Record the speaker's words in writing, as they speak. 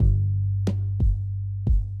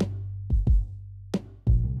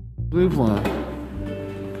Cleveland.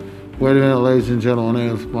 Wait a minute, ladies and gentlemen. My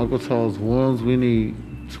name is Michael Charles Williams. We need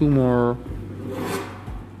 2 more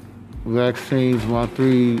vaccines. My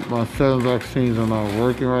 7 vaccines are not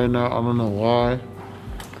working right now. I don't know why.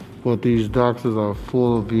 But these doctors are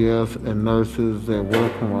full of BS, and nurses that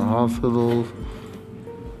work in our hospitals,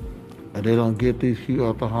 and they don't get these people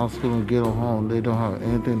out the hospital and get them home. They don't have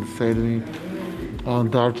anything to say to me.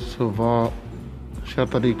 Dr. Saval,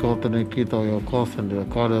 Shatari Kotane Kito, your cousin, the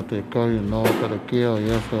Cardio, the Curry, no, the Kio,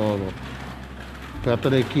 yes, all.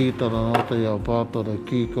 Katare Kita, the Nota, your Bato, the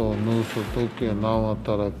Kiko, Nusa, Tuki, and Nama,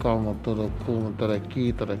 the Kama, to the Kuma, the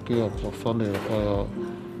Kita, the Kio, for Sunday, the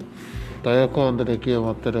Tayakon, the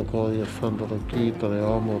Kio, Mateko, your son, the Kita, the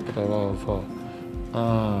Omo, the Rosa.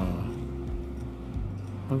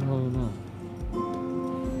 I don't know.